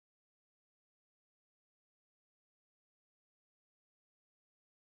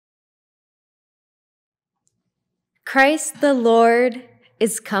Christ the Lord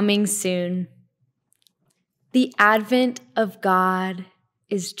is coming soon. The advent of God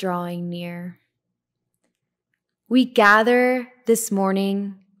is drawing near. We gather this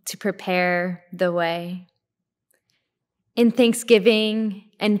morning to prepare the way. In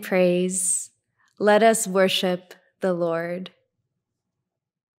thanksgiving and praise, let us worship the Lord.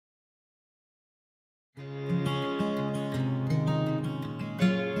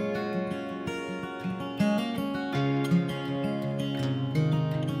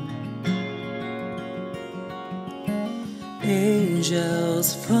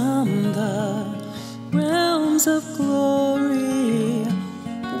 Angels from the realms of glory,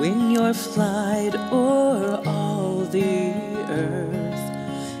 wing your flight o'er all the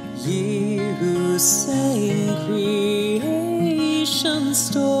earth. Ye who sang creation's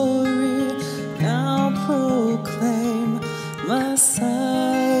story, now proclaim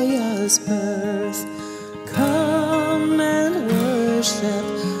Messiah's birth. Come and worship,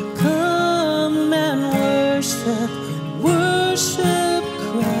 come and worship. Worship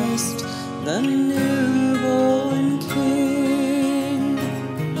Christ, the newborn King.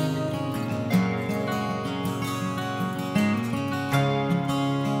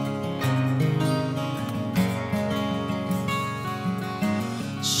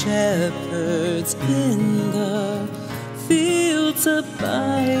 Shepherds in the fields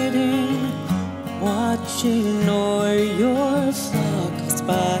abiding, watching o'er your flocks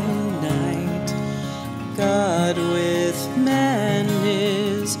by night. God with man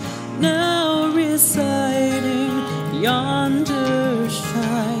is now residing. Yonder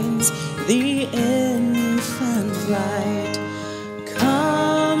shines the infant light.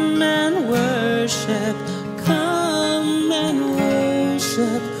 Come and worship, come and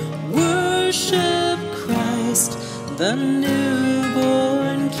worship. Worship Christ, the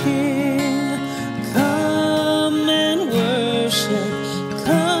newborn King. Come and worship,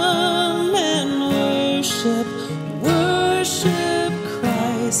 come and worship. Worship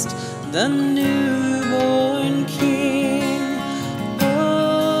Christ, the newborn King. Oh,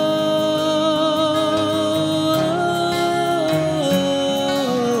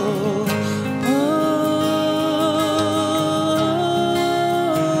 oh, oh,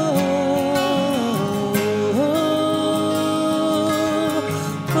 oh,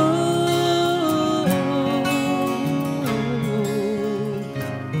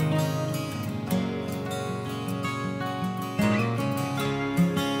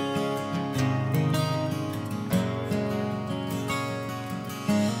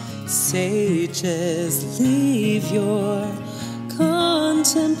 Sages, leave your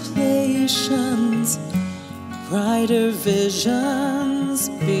contemplations, brighter visions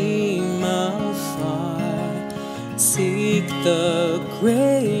beam afar. Seek the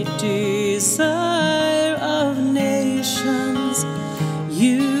great desire of nations.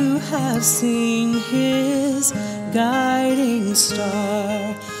 You have seen his guiding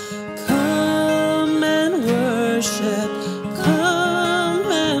star. Come and worship,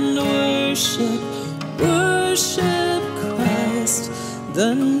 come and worship. Worship Christ,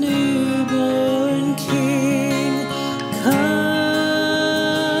 the newborn King. Come,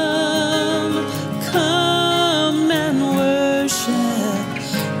 come and worship.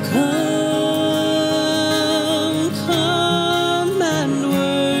 Come, come and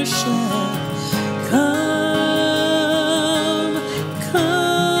worship. Come,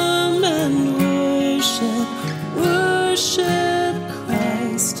 come and worship. Worship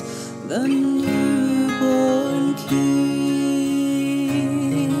Christ, the newborn King.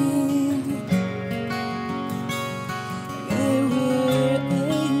 There were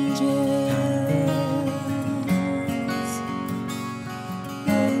angels,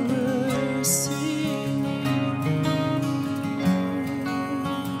 they were singing,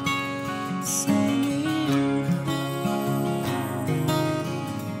 singing.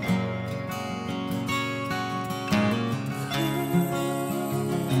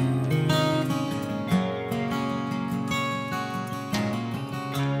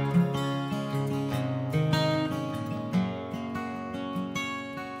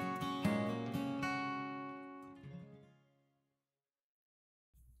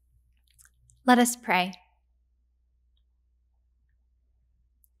 Let us pray.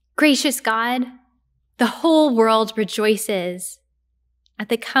 Gracious God, the whole world rejoices at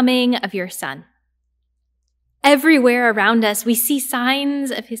the coming of your Son. Everywhere around us, we see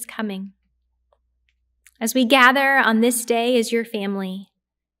signs of his coming. As we gather on this day as your family,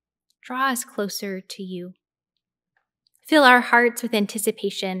 draw us closer to you. Fill our hearts with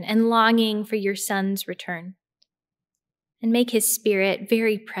anticipation and longing for your Son's return, and make his Spirit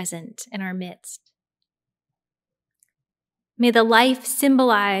very present in our midst. May the life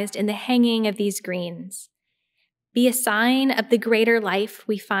symbolized in the hanging of these greens be a sign of the greater life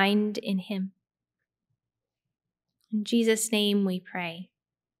we find in him. In Jesus' name we pray.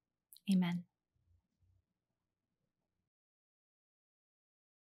 Amen.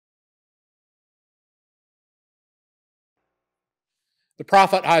 The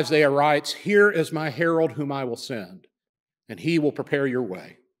prophet Isaiah writes, "Here is my herald whom I will send, and he will prepare your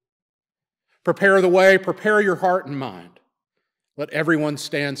way. Prepare the way, prepare your heart and mind. Let everyone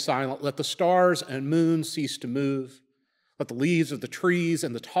stand silent. Let the stars and moon cease to move. Let the leaves of the trees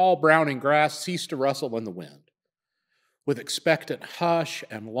and the tall browning grass cease to rustle in the wind. With expectant hush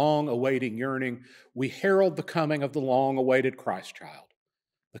and long-awaiting yearning, we herald the coming of the long-awaited Christ child,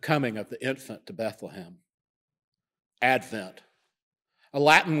 the coming of the infant to Bethlehem." Advent, a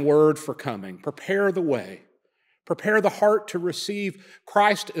Latin word for coming. Prepare the way. Prepare the heart to receive.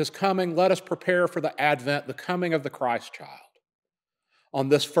 Christ is coming. Let us prepare for the Advent, the coming of the Christ child. On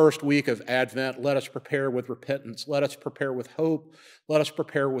this first week of Advent, let us prepare with repentance. Let us prepare with hope. Let us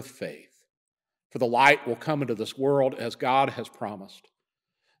prepare with faith. For the light will come into this world as God has promised.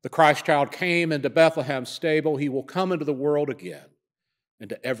 The Christ child came into Bethlehem's stable. He will come into the world again,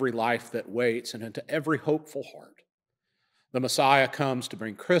 into every life that waits and into every hopeful heart. The Messiah comes to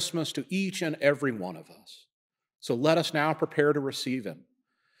bring Christmas to each and every one of us. So let us now prepare to receive him.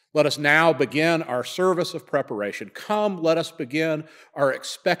 Let us now begin our service of preparation. Come, let us begin our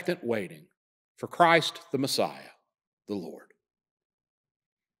expectant waiting for Christ the Messiah, the Lord.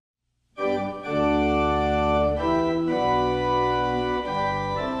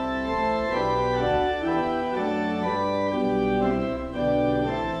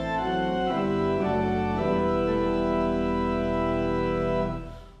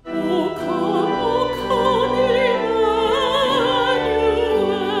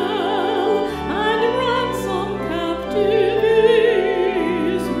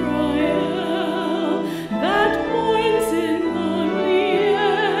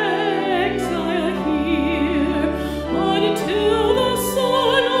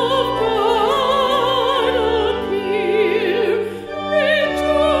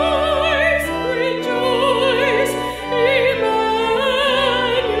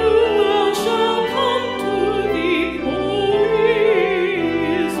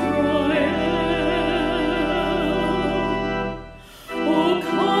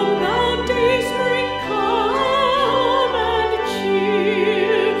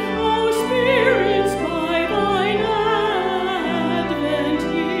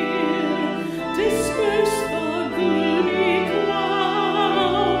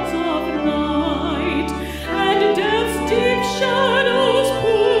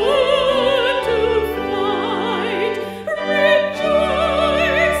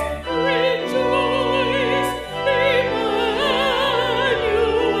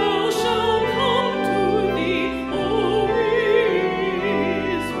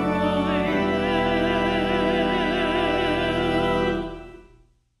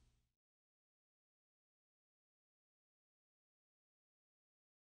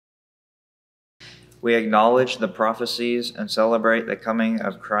 We acknowledge the prophecies and celebrate the coming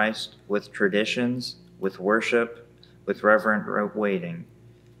of Christ with traditions, with worship, with reverent waiting.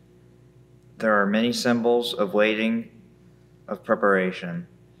 There are many symbols of waiting, of preparation.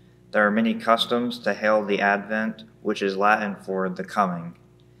 There are many customs to hail the Advent, which is Latin for the coming.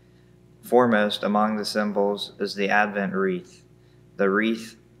 Foremost among the symbols is the Advent wreath, the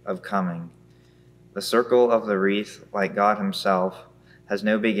wreath of coming. The circle of the wreath, like God himself, has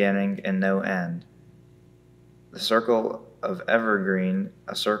no beginning and no end. The circle of evergreen,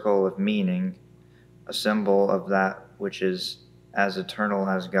 a circle of meaning, a symbol of that which is as eternal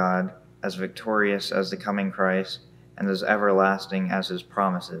as God, as victorious as the coming Christ, and as everlasting as his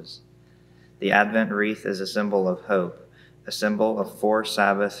promises. The Advent wreath is a symbol of hope, a symbol of 4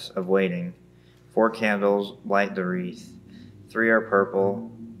 Sabbaths of waiting. 4 candles light the wreath. 3 are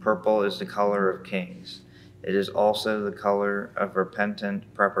purple. Purple is the color of kings. It is also the color of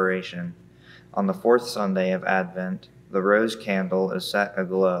repentant preparation. On the 4th Sunday of Advent, the rose candle is set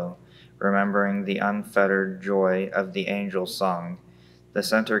aglow, remembering the unfettered joy of the angels sung. The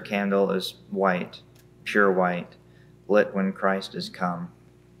center candle is white, pure white, lit when Christ is come.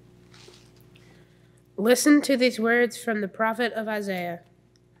 Listen to these words from the prophet of Isaiah.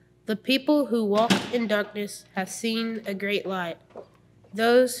 The people who walked in darkness have seen a great light.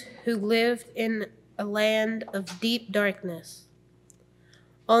 Those who lived in a land of deep darkness,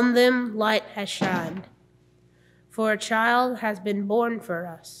 on them light has shined. For a child has been born for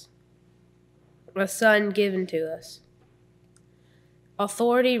us, a son given to us.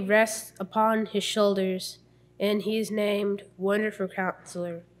 Authority rests upon his shoulders, and he is named Wonderful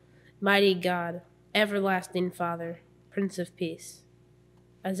Counselor, Mighty God, Everlasting Father, Prince of Peace.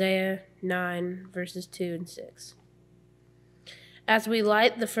 Isaiah 9, verses 2 and 6. As we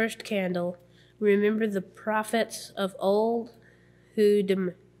light the first candle, remember the prophets of old who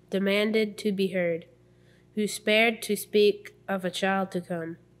demanded to be heard, who spared to speak of a child to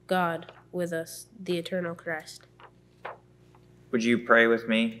come, God with us, the eternal Christ. Would you pray with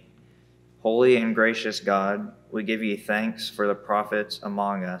me? Holy and gracious God, we give you thanks for the prophets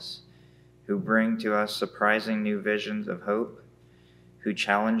among us who bring to us surprising new visions of hope, who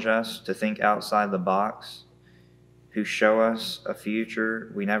challenge us to think outside the box, who show us a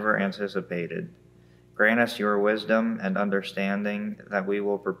future we never anticipated. Grant us your wisdom and understanding that we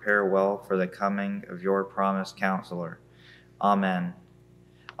will prepare well for the coming of your promised counselor. Amen.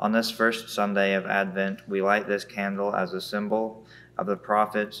 On this first Sunday of Advent, we light this candle as a symbol of the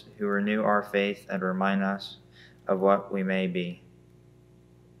prophets who renew our faith and remind us of what we may be.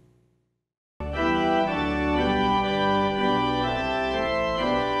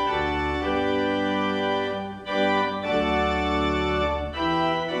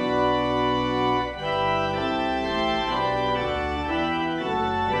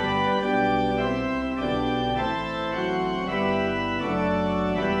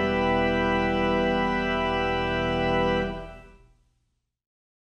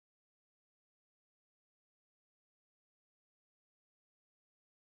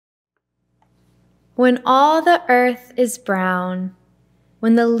 When all the earth is brown,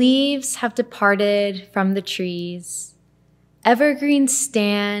 when the leaves have departed from the trees, evergreens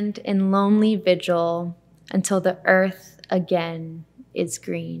stand in lonely vigil until the earth again is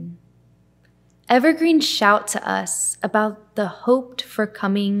green. Evergreens shout to us about the hoped-for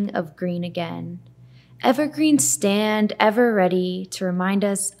coming of green again. Evergreens stand ever ready to remind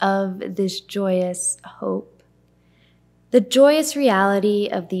us of this joyous hope. The joyous reality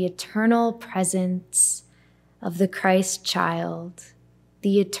of the eternal presence of the Christ child,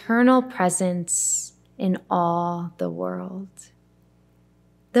 the eternal presence in all the world.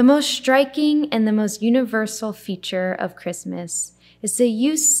 The most striking and the most universal feature of Christmas is the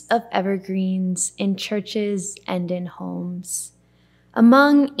use of evergreens in churches and in homes.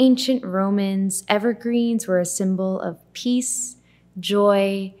 Among ancient Romans, evergreens were a symbol of peace,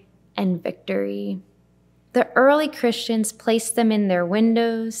 joy, and victory. The early Christians placed them in their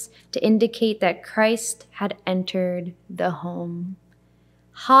windows to indicate that Christ had entered the home.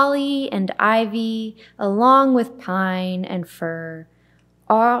 Holly and ivy, along with pine and fir,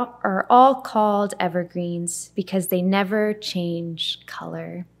 are all called evergreens because they never change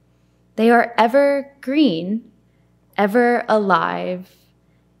color. They are ever green, ever alive,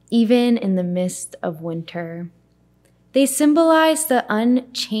 even in the midst of winter. They symbolize the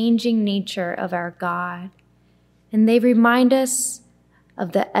unchanging nature of our God, and they remind us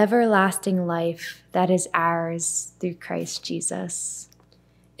of the everlasting life that is ours through Christ Jesus.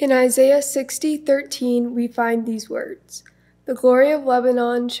 In Isaiah 60:13, we find these words: "The glory of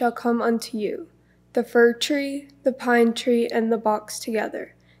Lebanon shall come unto you, the fir tree, the pine tree, and the box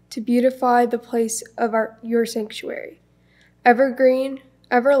together, to beautify the place of your sanctuary. Evergreen,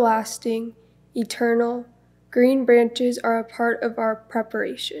 everlasting, eternal, green branches are a part of our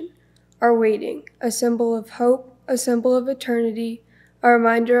preparation, our waiting, a symbol of hope, a symbol of eternity, a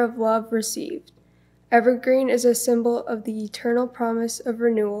reminder of love received. Evergreen is a symbol of the eternal promise of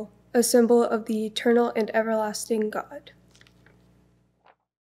renewal, a symbol of the eternal and everlasting God."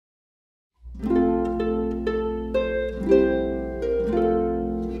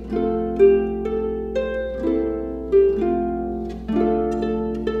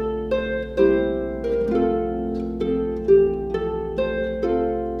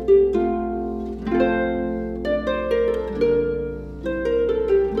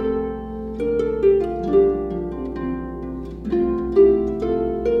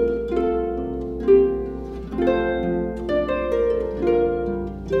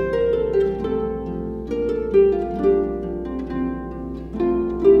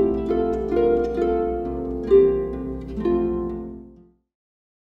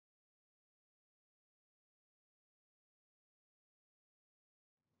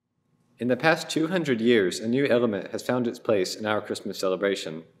 In the past 200 years, a new element has found its place in our Christmas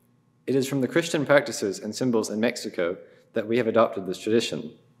celebration. It is from the Christian practices and symbols in Mexico that we have adopted this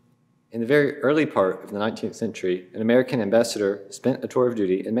tradition. In the very early part of the 19th century, an American ambassador spent a tour of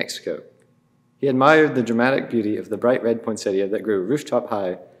duty in Mexico. He admired the dramatic beauty of the bright red poinsettia that grew rooftop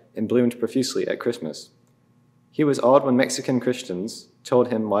high and bloomed profusely at Christmas. He was awed when Mexican Christians told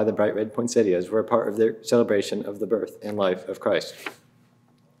him why the bright red poinsettias were a part of their celebration of the birth and life of Christ.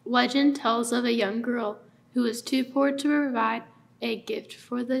 Legend tells of a young girl who was too poor to provide a gift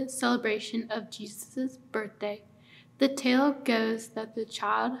for the celebration of Jesus' birthday. The tale goes that the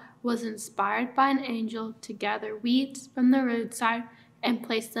child was inspired by an angel to gather weeds from the roadside and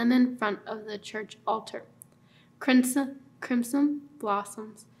place them in front of the church altar. Crimson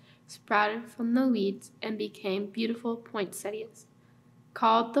blossoms sprouted from the weeds and became beautiful poinsettias.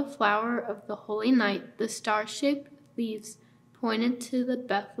 Called the flower of the holy night, the star-shaped leaves pointed to the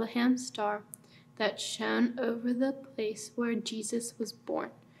Bethlehem star that shone over the place where Jesus was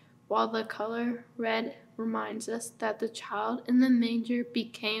born, while the color red reminds us that the child in the manger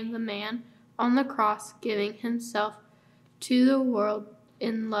became the man on the cross, giving himself to the world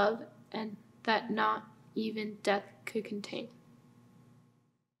in love and that not even death could contain.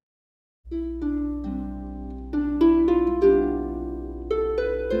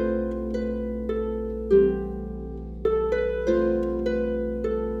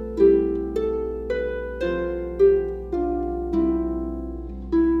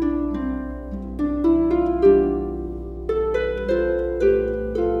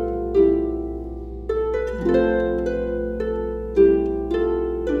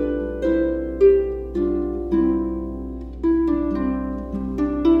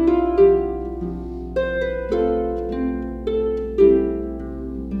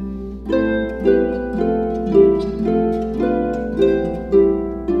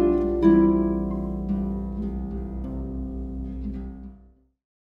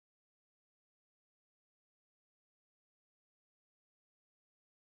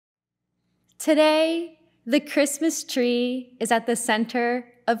 Today, the Christmas tree is at the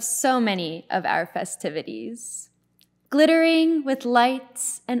center of so many of our festivities. Glittering with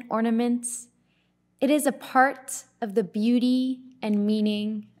lights and ornaments, it is a part of the beauty and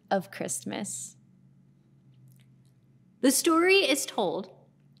meaning of Christmas. The story is told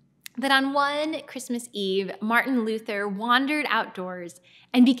that on one Christmas Eve, Martin Luther wandered outdoors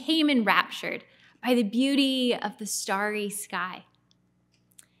and became enraptured by the beauty of the starry sky.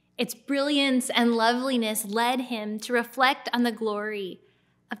 Its brilliance and loveliness led him to reflect on the glory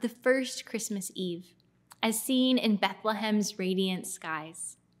of the first Christmas Eve, as seen in Bethlehem's radiant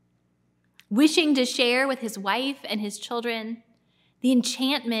skies. Wishing to share with his wife and his children the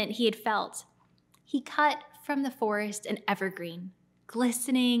enchantment he had felt, he cut from the forest an evergreen,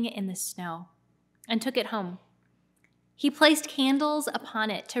 glistening in the snow, and took it home. He placed candles upon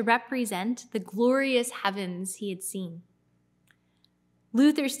it to represent the glorious heavens he had seen.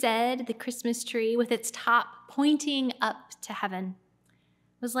 Luther said the Christmas tree, with its top pointing up to heaven,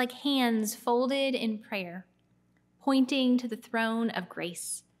 was like hands folded in prayer, pointing to the throne of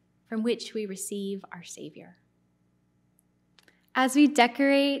grace from which we receive our Savior. As we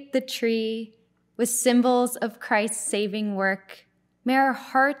decorate the tree with symbols of Christ's saving work, may our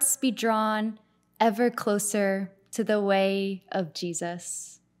hearts be drawn ever closer to the way of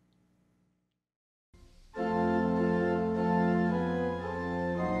Jesus.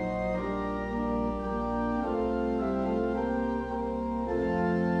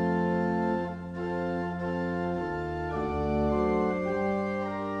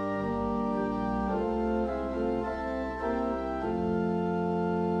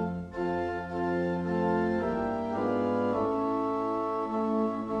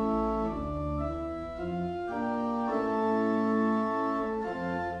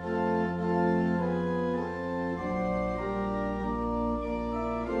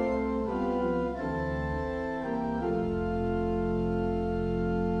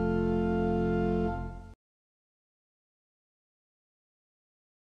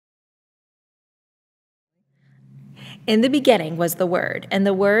 In the beginning was the Word, and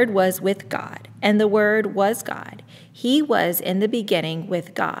the Word was with God, and the Word was God. He was in the beginning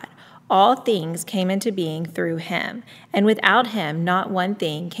with God. All things came into being through him, and without him not one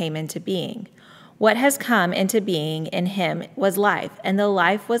thing came into being. What has come into being in him was life, and the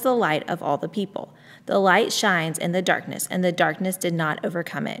life was the light of all the people. The light shines in the darkness, and the darkness did not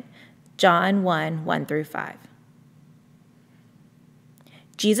overcome it. John 1:1-5.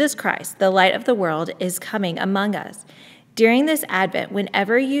 Jesus Christ, the light of the world, is coming among us. During this Advent,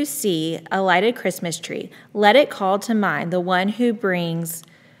 whenever you see a lighted Christmas tree, let it call to mind the one who brings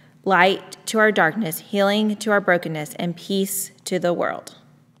light to our darkness, healing to our brokenness, and peace to the world.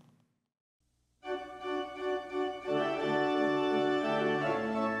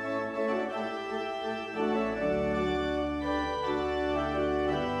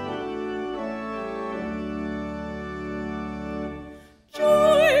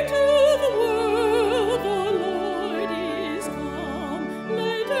 Joy to the world, the Lord is come.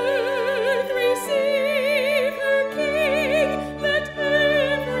 Let earth receive her King. Let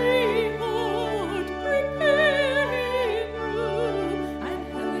every heart prepare.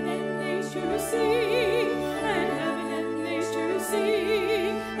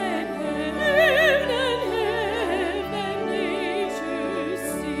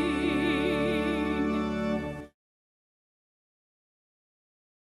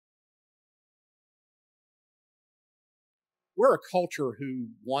 we're a culture who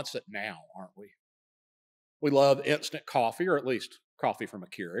wants it now, aren't we? We love instant coffee, or at least coffee from a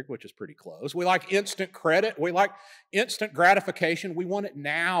Keurig, which is pretty close. We like instant credit. We like instant gratification. We want it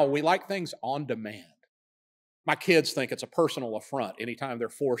now. We like things on demand. My kids think it's a personal affront anytime they're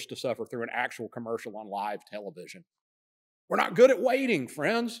forced to suffer through an actual commercial on live television. We're not good at waiting,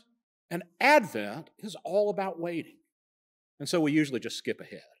 friends. And Advent is all about waiting. And so we usually just skip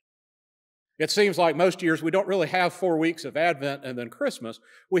ahead. It seems like most years we don't really have 4 weeks of Advent and then Christmas.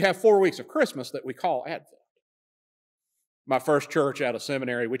 We have 4 weeks of Christmas that we call Advent. My first church out of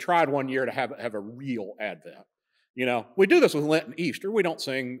seminary, we tried one year to have a real Advent. You know, we do this with Lent and Easter. We don't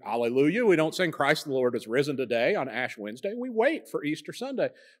sing Alleluia. We don't sing Christ the Lord is risen today on Ash Wednesday. We wait for Easter Sunday.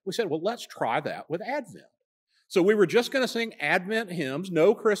 We said, well, let's try that with Advent. So we were just going to sing Advent hymns,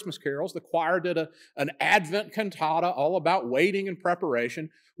 no Christmas carols. The choir did an Advent cantata all about waiting and preparation.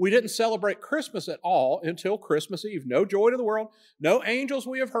 We didn't celebrate Christmas at all until Christmas Eve. No joy to the world, no angels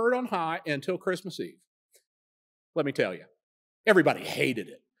we have heard on high until Christmas Eve. Let me tell you, everybody hated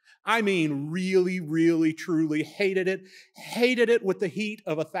it. I mean, really, really, truly hated it. Hated it with the heat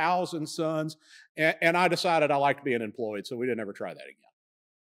of 1,000 suns. And I decided I liked being employed, so we didn't ever try that again.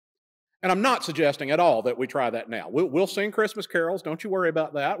 And I'm not suggesting at all that we try that now. We'll sing Christmas carols. Don't you worry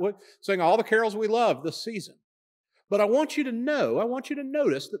about that. We'll sing all the carols we love this season. But I want you to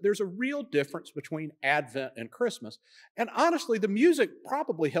notice that there's a real difference between Advent and Christmas. And honestly, the music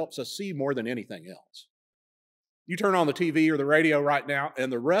probably helps us see more than anything else. You turn on the TV or the radio right now,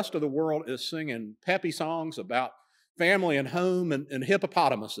 and the rest of the world is singing peppy songs about family and home and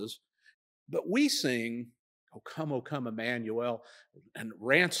hippopotamuses. But we sing, O come, Emmanuel, and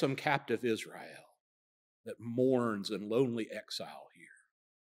ransom captive Israel that mourns in lonely exile here.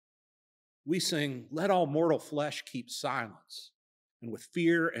 We sing, let all mortal flesh keep silence, and with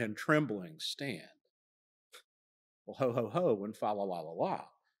fear and trembling stand. Well, ho, ho, ho, and fa, la, la, la, la.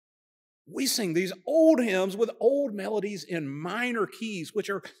 We sing these old hymns with old melodies in minor keys, which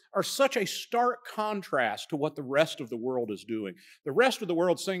are such a stark contrast to what the rest of the world is doing. The rest of the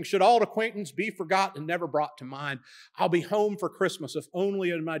world sings, should old acquaintance be forgot and never brought to mind? I'll be home for Christmas if only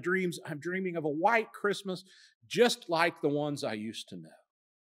in my dreams I'm dreaming of a white Christmas just like the ones I used to know.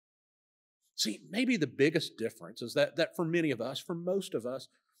 See, maybe the biggest difference is that for many of us, for most of us,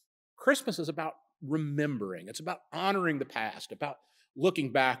 Christmas is about remembering. It's about honoring the past, about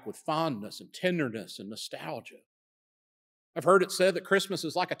looking back with fondness and tenderness and nostalgia. I've heard it said that Christmas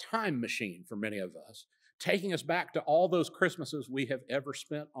is like a time machine for many of us, taking us back to all those Christmases we have ever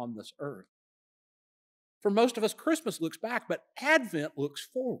spent on this earth. For most of us, Christmas looks back, but Advent looks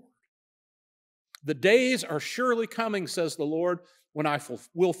forward. The days are surely coming, says the Lord, when I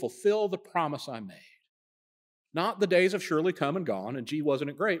will fulfill the promise I made. Not the days have surely come and gone, and gee,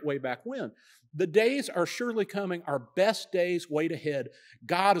 wasn't it great way back when. The days are surely coming. Our best days wait ahead.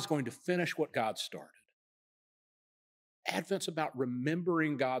 God is going to finish what God started. Advent's about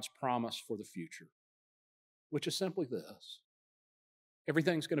remembering God's promise for the future, which is simply this: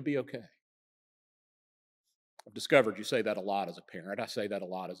 everything's going to be okay. I've discovered you say that a lot as a parent. I say that a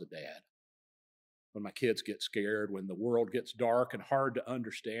lot as a dad. When my kids get scared, when the world gets dark and hard to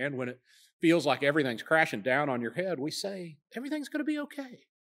understand, when it feels like everything's crashing down on your head, we say, everything's going to be okay.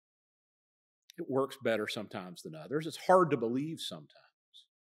 It works better sometimes than others. It's hard to believe sometimes.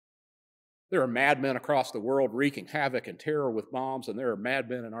 There are madmen across the world wreaking havoc and terror with bombs, and there are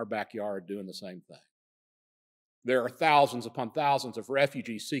madmen in our backyard doing the same thing. There are thousands upon thousands of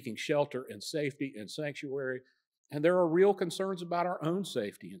refugees seeking shelter and safety and sanctuary, and there are real concerns about our own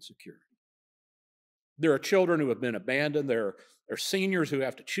safety and security. There are children who have been abandoned. There are seniors who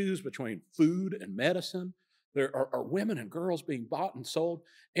have to choose between food and medicine. There are women and girls being bought and sold.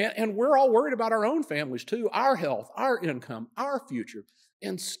 And we're all worried about our own families too, our health, our income, our future.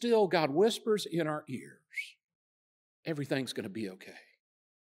 And still God whispers in our ears, everything's going to be okay.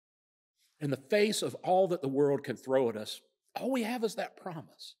 In the face of all that the world can throw at us, all we have is that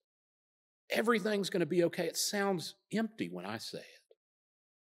promise. Everything's going to be okay. It sounds empty when I say it.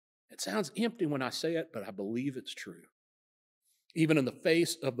 It sounds empty when I say it, but I believe it's true. Even in the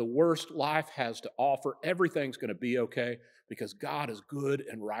face of the worst life has to offer, everything's going to be okay because God is good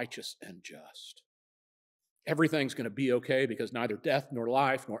and righteous and just. Everything's going to be okay because neither death nor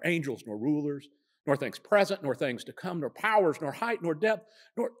life, nor angels nor rulers, nor things present, nor things to come, nor powers, nor height, nor depth,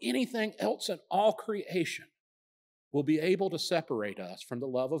 nor anything else in all creation will be able to separate us from the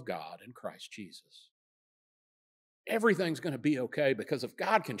love of God in Christ Jesus. Everything's going to be okay because if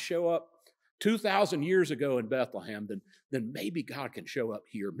God can show up 2,000 years ago in Bethlehem, then maybe God can show up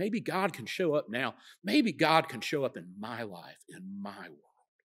here. Maybe God can show up now. Maybe God can show up in my life, in my world.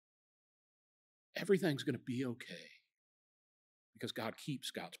 Everything's going to be okay because God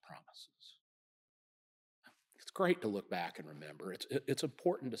keeps God's promises. It's great to look back and remember. It's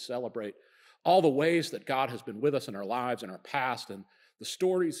important to celebrate all the ways that God has been with us in our lives, in our past, and the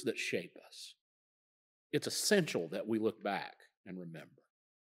stories that shape us. It's essential that we look back and remember.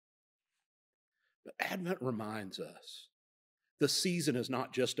 But Advent reminds us the season is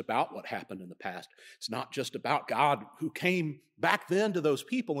not just about what happened in the past. It's not just about God who came back then to those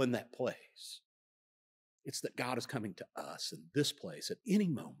people in that place. It's that God is coming to us in this place at any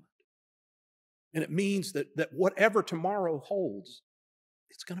moment. And it means that whatever tomorrow holds,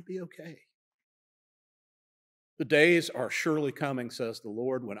 it's going to be okay. The days are surely coming, says the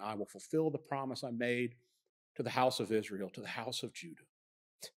Lord, when I will fulfill the promise I made to the house of Israel, to the house of Judah.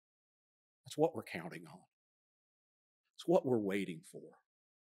 That's what we're counting on. It's what we're waiting for.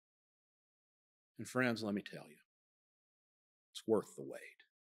 And friends, let me tell you, it's worth the wait.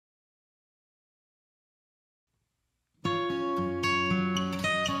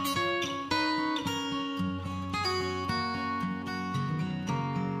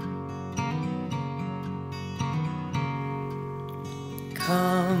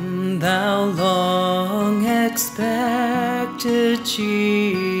 Come, thou long expected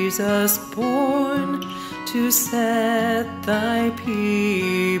Jesus, born to set thy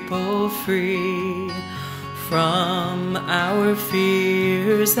people free from our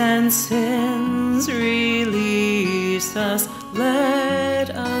fears and sins. Release us, let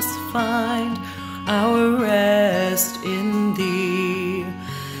us find our rest in thee.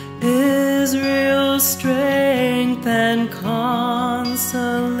 Israel's strength and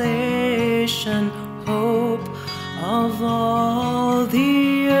consolation, hope of all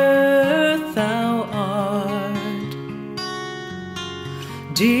the earth thou art.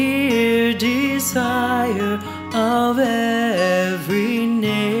 Dear desire of every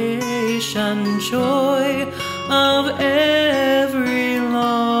nation, joy of every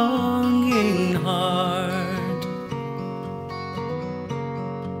longing heart.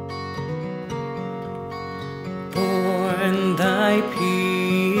 Born thy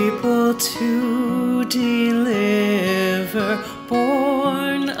people to deliver,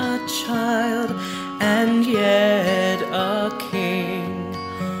 born a child and yet a king,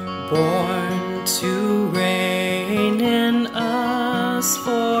 born to reign in us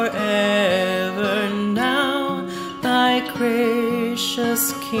forever. Now thy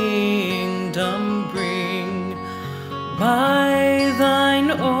gracious kingdom bring, by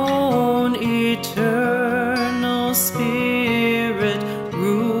thine own eternal Spirit,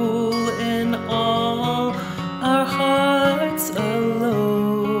 rule in all our hearts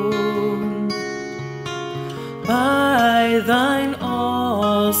alone. By thine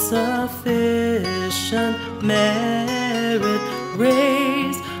all-sufficient merit,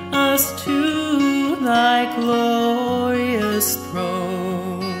 raise us to thy glorious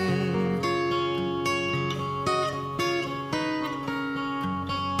throne.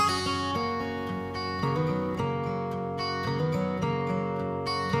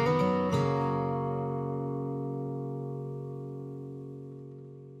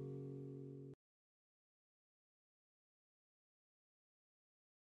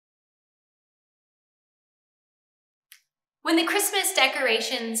 When the Christmas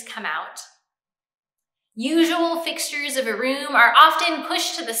decorations come out, usual fixtures of a room are often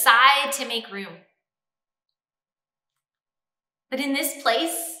pushed to the side to make room. But in this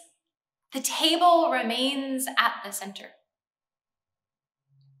place, the table remains at the center.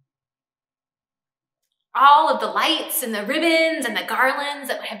 All of the lights and the ribbons and the garlands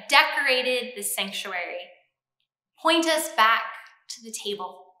that have decorated this sanctuary point us back to the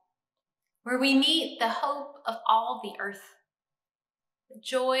table, where we meet the hope of all the earth, the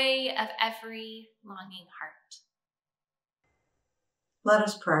joy of every longing heart. Let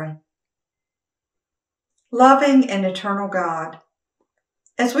us pray. Loving and eternal God,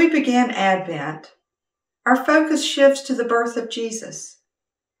 as we begin Advent, our focus shifts to the birth of Jesus.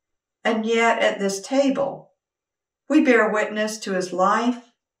 And yet at this table, we bear witness to his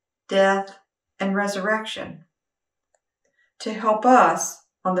life, death, and resurrection to help us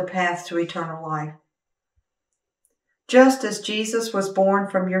on the path to eternal life. Just as Jesus was born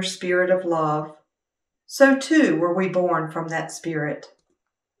from your spirit of love, so too were we born from that spirit.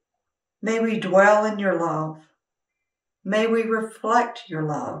 May we dwell in your love. May we reflect your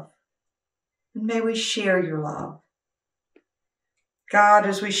love. And may we share your love. God,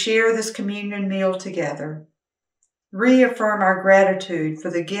 as we share this communion meal together, reaffirm our gratitude for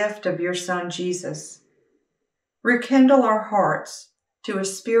the gift of your Son, Jesus. Rekindle our hearts to a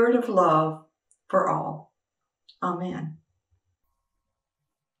spirit of love for all. Amen.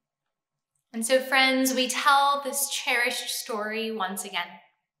 And so, friends, we tell this cherished story once again.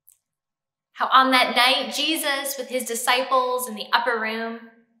 How on that night, Jesus, with his disciples in the upper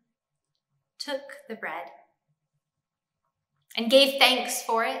room, took the bread and gave thanks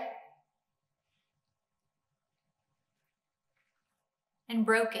for it and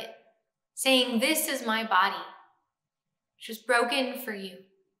broke it, saying, "This is my body, which was broken for you.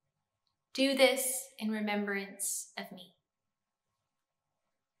 Do this in remembrance of me."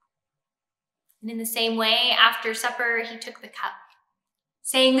 And in the same way, after supper, he took the cup,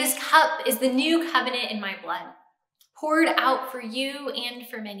 saying, "This cup is the new covenant in my blood, poured out for you and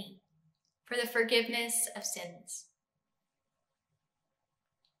for many, for the forgiveness of sins."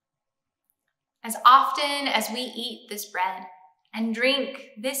 As often as we eat this bread and drink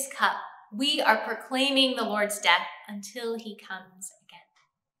this cup, we are proclaiming the Lord's death until he comes again.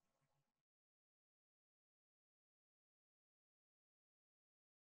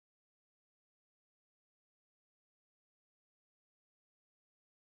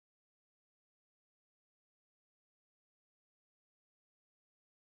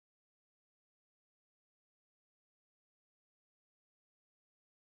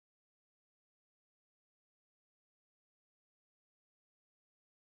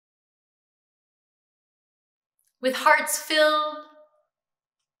 With hearts filled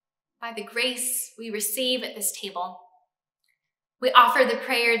by the grace we receive at this table, we offer the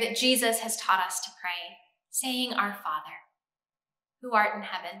prayer that Jesus has taught us to pray, saying, "Our Father, who art in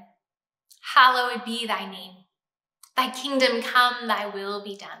heaven, hallowed be thy name. Thy kingdom come, thy will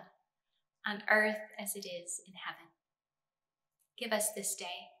be done, on earth as it is in heaven. Give us this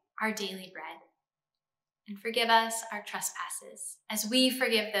day our daily bread, and forgive us our trespasses, as we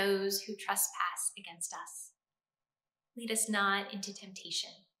forgive those who trespass against us. Lead us not into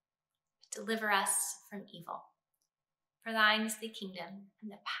temptation, but deliver us from evil. For thine is the kingdom, and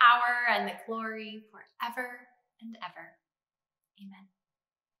the power, and the glory forever and ever. Amen."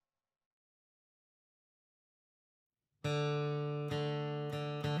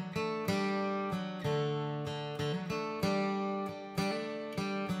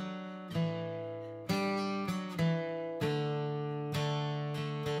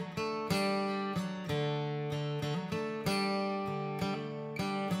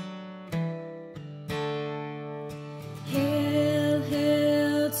 Hail,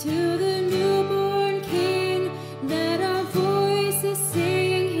 hail to the newborn King, let our voices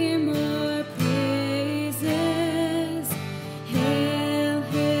sing him our praises. Hail,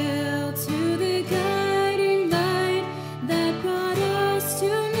 hail to the guiding light that brought us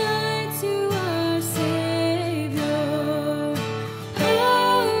tonight to our Savior.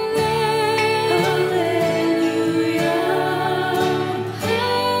 Hallelujah,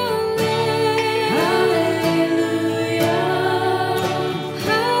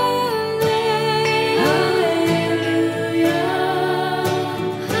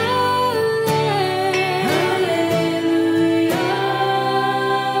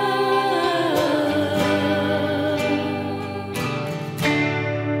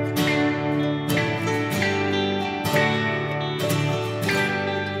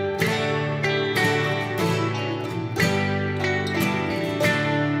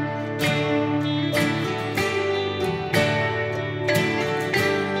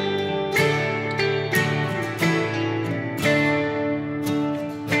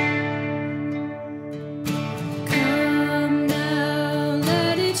 come now,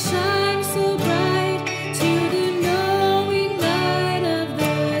 let it shine so bright to the knowing light of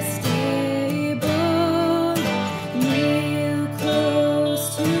the stable. Kneel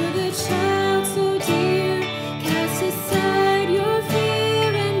close to the child so dear, cast aside your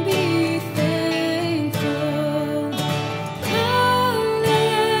fear and be thankful.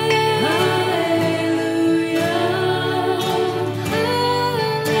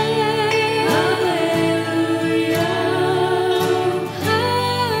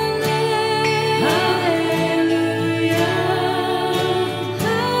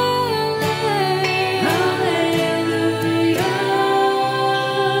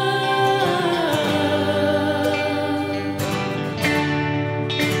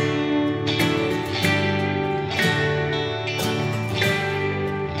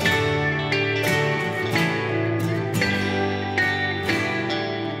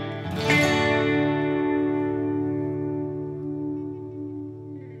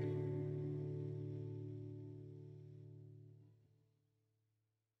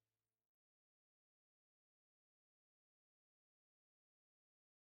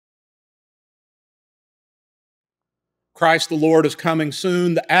 Christ the Lord is coming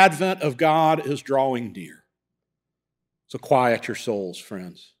soon. The advent of God is drawing near. So quiet your souls,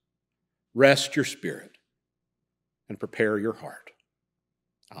 friends. rest your spirit, and prepare your heart.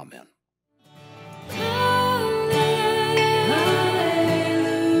 Amen.